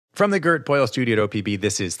From the Gert Boyle studio at OPB,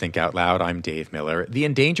 this is Think Out Loud. I'm Dave Miller. The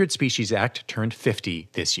Endangered Species Act turned 50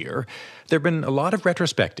 this year. There have been a lot of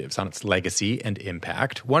retrospectives on its legacy and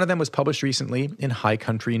impact. One of them was published recently in High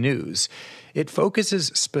Country News. It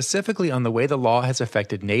focuses specifically on the way the law has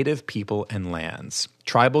affected Native people and lands.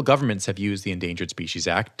 Tribal governments have used the Endangered Species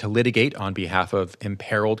Act to litigate on behalf of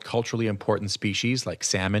imperiled culturally important species like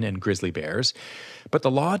salmon and grizzly bears. But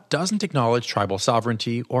the law doesn't acknowledge tribal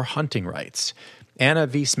sovereignty or hunting rights. Anna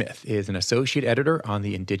V. Smith is an associate editor on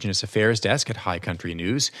the Indigenous Affairs desk at High Country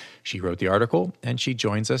News. She wrote the article, and she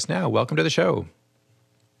joins us now. Welcome to the show.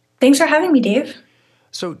 Thanks for having me, Dave.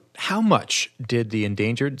 So, how much did the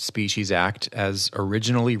Endangered Species Act, as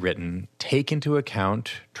originally written, take into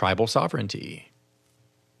account tribal sovereignty?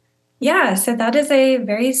 Yeah, so that is a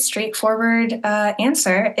very straightforward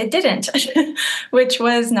answer. It didn't, which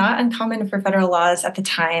was not uncommon for federal laws at the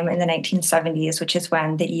time in the 1970s, which is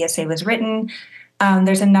when the ESA was written.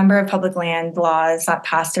 There's a number of public land laws that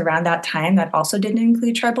passed around that time that also didn't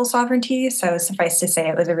include tribal sovereignty. So suffice to say,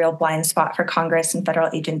 it was a real blind spot for Congress and federal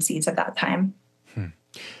agencies at that time.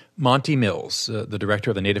 Monty Mills, the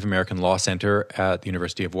director of the Native American Law Center at the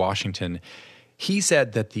University of Washington, he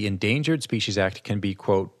said that the Endangered Species Act can be,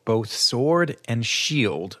 quote, both sword and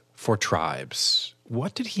shield for tribes.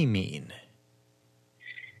 What did he mean?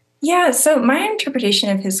 Yeah, so my interpretation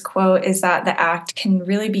of his quote is that the act can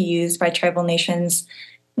really be used by tribal nations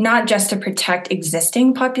not just to protect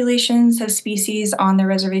existing populations of species on their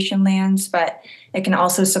reservation lands, but it can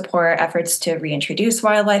also support efforts to reintroduce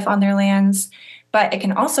wildlife on their lands. But it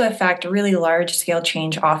can also affect really large-scale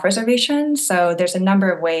change off reservation. So there's a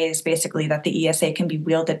number of ways, basically, that the ESA can be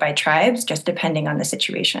wielded by tribes, just depending on the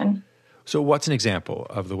situation. So what's an example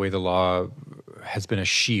of the way the law has been a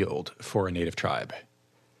shield for a native tribe?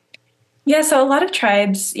 Yeah, so a lot of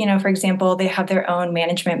tribes, for example, they have their own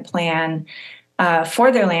management plan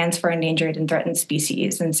for their lands for endangered and threatened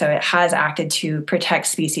species. And so it has acted to protect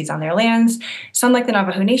species on their lands. Some, like the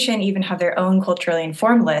Navajo Nation, even have their own culturally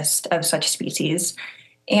informed list of such species.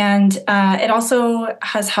 And it also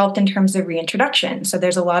has helped in terms of reintroduction. So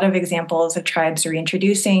there's a lot of examples of tribes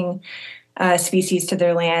reintroducing species to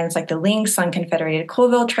their lands, like the lynx on Confederated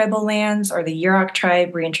Colville tribal lands, or the Yurok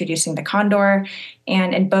tribe reintroducing the condor.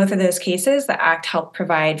 And in both of those cases, the Act helped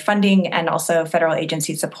provide funding and also federal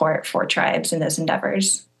agency support for tribes in those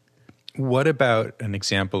endeavors. What about an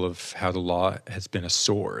example of how the law has been a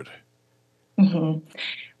sword?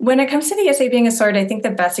 When it comes to the ESA being a sword, I think the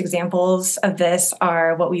best examples of this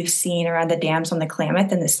are what we've seen around the dams on the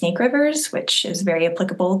Klamath and the Snake Rivers, which is very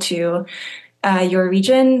applicable to your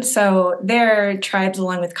region. So their tribes,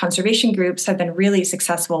 along with conservation groups, have been really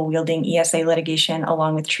successful wielding ESA litigation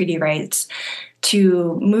along with treaty rights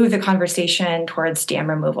to move the conversation towards dam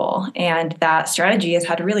removal. And that strategy has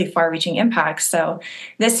had really far-reaching impacts. So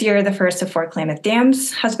this year, the first of 4 Klamath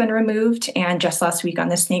dams has been removed. And just last week on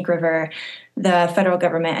the Snake River, the federal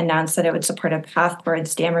government announced that it would support a path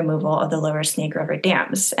towards dam removal of the lower Snake River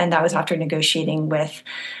dams. And that was after negotiating with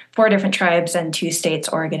 4 different tribes and 2 states,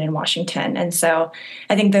 Oregon and Washington. And so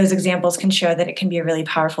I think those examples can show that it can be a really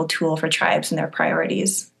powerful tool for tribes and their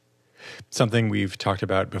priorities. Something we've talked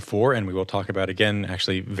about before, and we will talk about again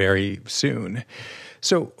actually very soon.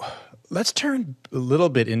 So let's turn a little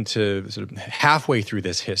bit into sort of halfway through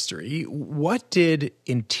this history. What did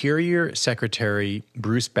Interior Secretary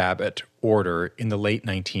Bruce Babbitt order in the late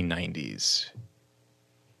 1990s?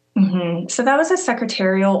 So that was a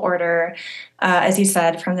secretarial order, as you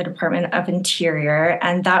said, from the Department of Interior.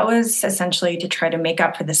 And that was essentially to try to make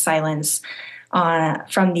up for the silence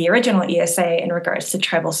from the original ESA in regards to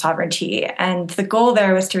tribal sovereignty. And the goal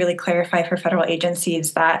there was to really clarify for federal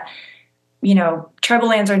agencies that, tribal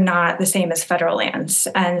lands are not the same as federal lands.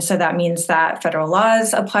 And so that means that federal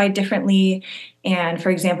laws apply differently. And for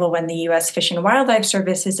example, when the U.S. Fish and Wildlife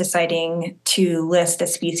Service is deciding to list a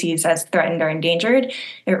species as threatened or endangered,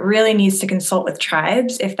 it really needs to consult with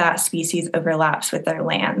tribes if that species overlaps with their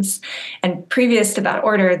lands. And previous to that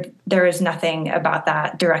order, there is nothing about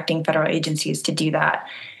that directing federal agencies to do that.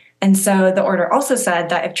 And so the order also said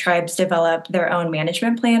that if tribes develop their own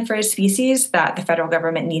management plan for a species, that the federal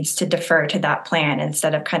government needs to defer to that plan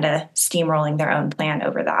instead of kind of steamrolling their own plan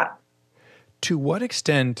over that. To what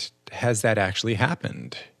extent has that actually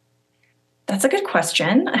happened? That's a good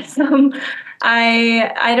question.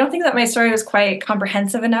 I don't think that my story was quite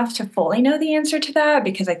comprehensive enough to fully know the answer to that,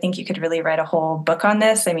 because I think you could really write a whole book on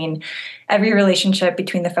this. I mean, every relationship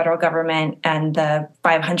between the federal government and the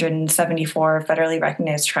 574 federally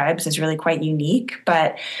recognized tribes is really quite unique.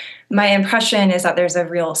 But my impression is that there's a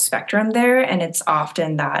real spectrum there, and it's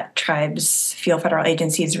often that tribes feel federal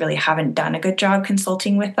agencies really haven't done a good job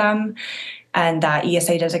consulting with them. and that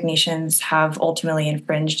ESA designations have ultimately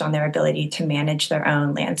infringed on their ability to manage their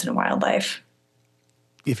own lands and wildlife.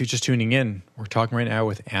 If you're just tuning in, we're talking right now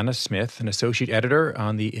with Anna Smith, an associate editor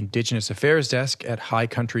on the Indigenous Affairs desk at High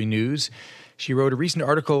Country News. She wrote a recent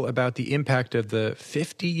article about the impact of the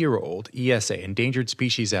 50-year-old ESA, Endangered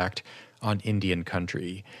Species Act, on Indian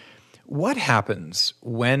country. What happens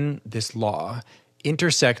when this law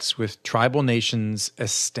intersects with tribal nations'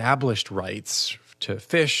 established rights to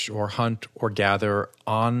fish or hunt or gather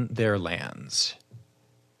on their lands?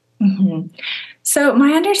 Mm-hmm. So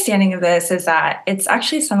my understanding of this is that it's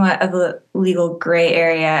actually somewhat of a legal gray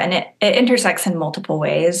area, and it intersects in multiple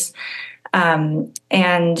ways.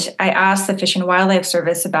 And I asked the Fish and Wildlife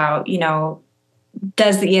Service about,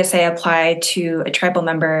 does the ESA apply to a tribal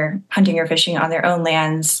member hunting or fishing on their own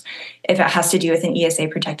lands if it has to do with an ESA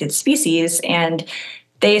protected species? And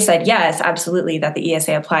they said, yes, absolutely, that the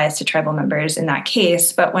ESA applies to tribal members in that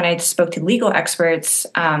case. But when I spoke to legal experts,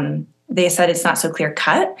 they said it's not so clear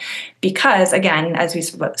cut because, again, as we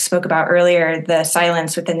spoke about earlier, the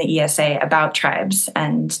silence within the ESA about tribes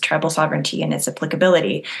and tribal sovereignty and its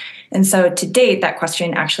applicability. And so to date, that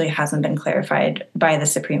question actually hasn't been clarified by the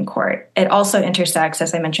Supreme Court. It also intersects,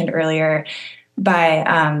 as I mentioned earlier, by,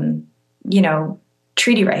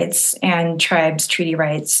 treaty rights and tribes' treaty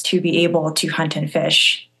rights to be able to hunt and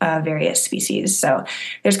fish various species. So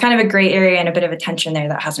there's kind of a gray area and a bit of a tension there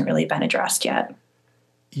that hasn't really been addressed yet.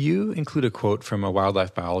 You include a quote from a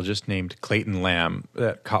wildlife biologist named Clayton Lamb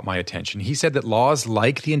that caught my attention. He said that laws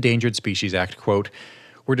like the Endangered Species Act, quote,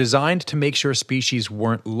 were designed to make sure species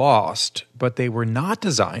weren't lost, but they were not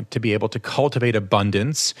designed to be able to cultivate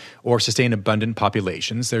abundance or sustain abundant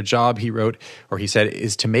populations. Their job, he wrote, or he said,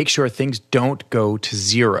 is to make sure things don't go to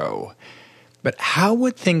zero. But how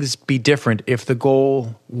would things be different if the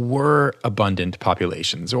goal were abundant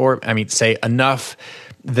populations, or, say, enough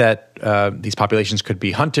that these populations could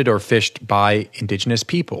be hunted or fished by indigenous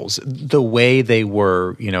peoples the way they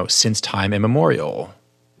were, since time immemorial?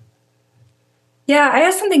 Yeah, I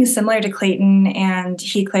asked something similar to Clayton, and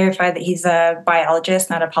he clarified that he's a biologist,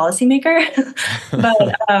 not a policymaker. But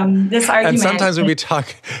this argument... And sometimes when we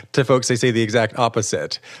talk to folks, they say the exact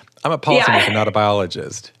opposite. I'm a policymaker, not a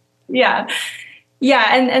biologist. Yeah.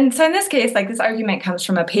 Yeah, and so in this case, this argument comes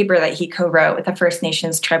from a paper that he co-wrote with a First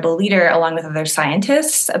Nations tribal leader along with other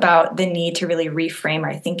scientists about the need to really reframe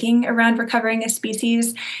our thinking around recovering a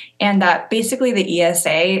species, and that basically the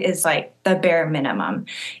ESA is the bare minimum.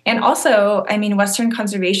 And also, Western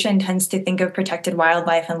conservation tends to think of protected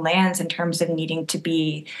wildlife and lands in terms of needing to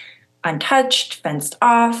be untouched, fenced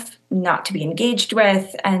off, not to be engaged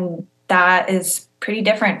with, and that is pretty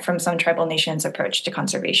different from some tribal nations' approach to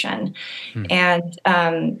conservation. And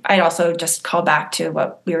I'd also just call back to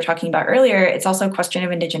what we were talking about earlier. It's also a question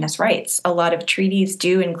of indigenous rights. A lot of treaties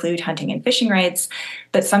do include hunting and fishing rights,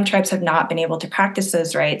 but some tribes have not been able to practice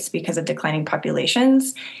those rights because of declining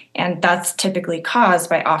populations. And that's typically caused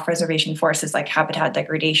by off-reservation forces like habitat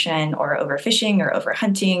degradation or overfishing or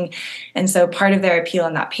overhunting. And so part of their appeal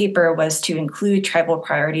in that paper was to include tribal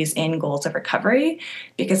priorities in goals of recovery,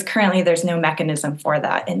 because currently there's no mechanism for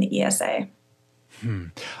that in the ESA.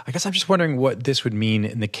 I guess I'm just wondering what this would mean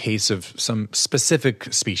in the case of some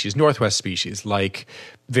specific species, Northwest species, like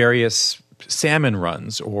various salmon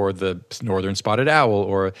runs or the northern spotted owl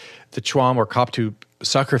or the chwam or cockatoo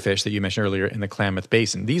suckerfish that you mentioned earlier in the Klamath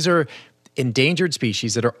Basin. These are endangered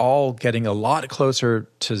species that are all getting a lot closer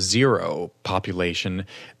to zero population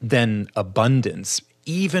than abundance,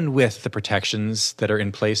 even with the protections that are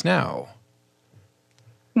in place now.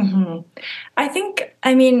 Mm-hmm. I think,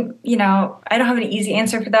 I don't have an easy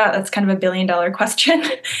answer for that. That's kind of a billion-dollar question.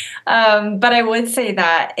 But I would say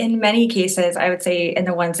that in many cases, I would say in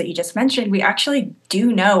the ones that you just mentioned, we actually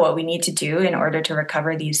do know what we need to do in order to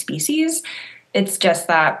recover these species. It's just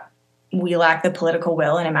that we lack the political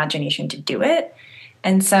will and imagination to do it.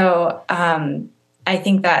 And so I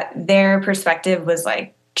think that their perspective was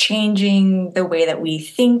changing the way that we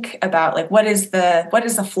think about what is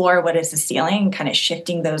the floor, what is the ceiling, kind of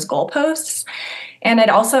shifting those goalposts. And I'd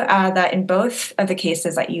also add that in both of the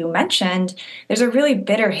cases that you mentioned, there's a really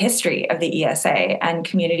bitter history of the ESA and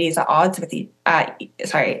communities at odds with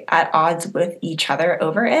each other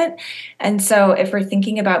over it. And so if we're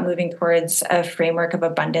thinking about moving towards a framework of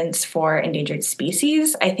abundance for endangered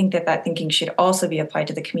species, I think that thinking should also be applied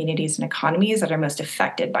to the communities and economies that are most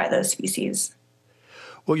affected by those species.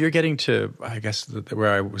 Well, you're getting to, I guess,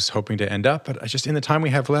 where I was hoping to end up, but just in the time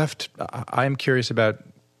we have left, I'm curious about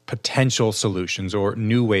potential solutions or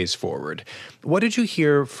new ways forward. What did you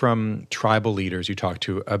hear from tribal leaders you talked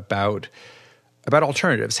to about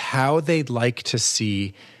alternatives, how they'd like to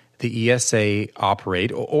see the ESA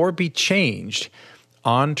operate or be changed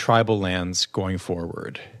on tribal lands going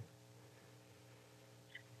forward?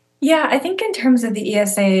 Yeah, I think in terms of the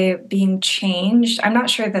ESA being changed, I'm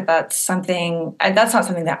not sure that that's not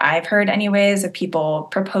something that I've heard anyways of people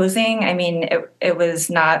proposing. I mean, it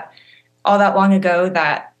was not all that long ago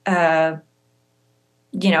that,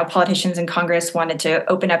 politicians in Congress wanted to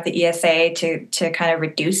open up the ESA to kind of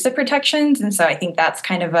reduce the protections. And so I think that's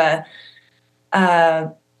kind of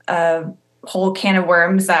a whole can of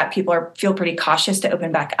worms that people feel pretty cautious to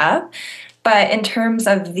open back up. But in terms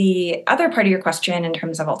of the other part of your question, in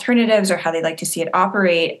terms of alternatives or how they'd like to see it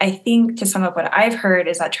operate, I think to sum up what I've heard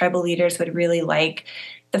is that tribal leaders would really like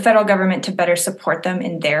the federal government to better support them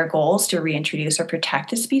in their goals to reintroduce or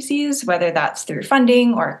protect a species, whether that's through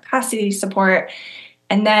funding or capacity support,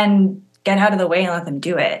 and then get out of the way and let them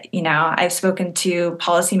do it. I've spoken to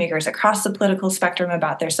policymakers across the political spectrum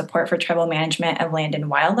about their support for tribal management of land and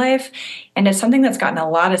wildlife, and it's something that's gotten a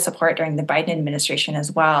lot of support during the Biden administration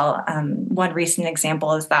as well. One recent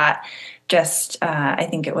example is that I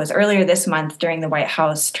think it was earlier this month during the White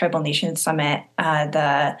House Tribal Nations Summit,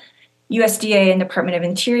 the USDA and Department of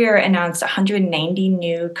Interior announced 190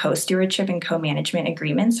 new co-stewardship and co-management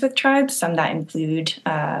agreements with tribes, some that include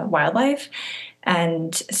wildlife.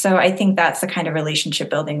 And so I think that's the kind of relationship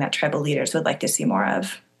building that tribal leaders would like to see more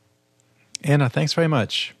of. Anna, thanks very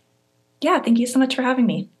much. Yeah, thank you so much for having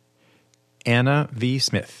me. Anna V.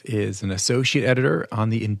 Smith is an associate editor on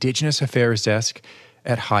the Indigenous Affairs desk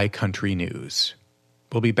at High Country News.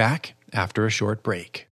 We'll be back after a short break.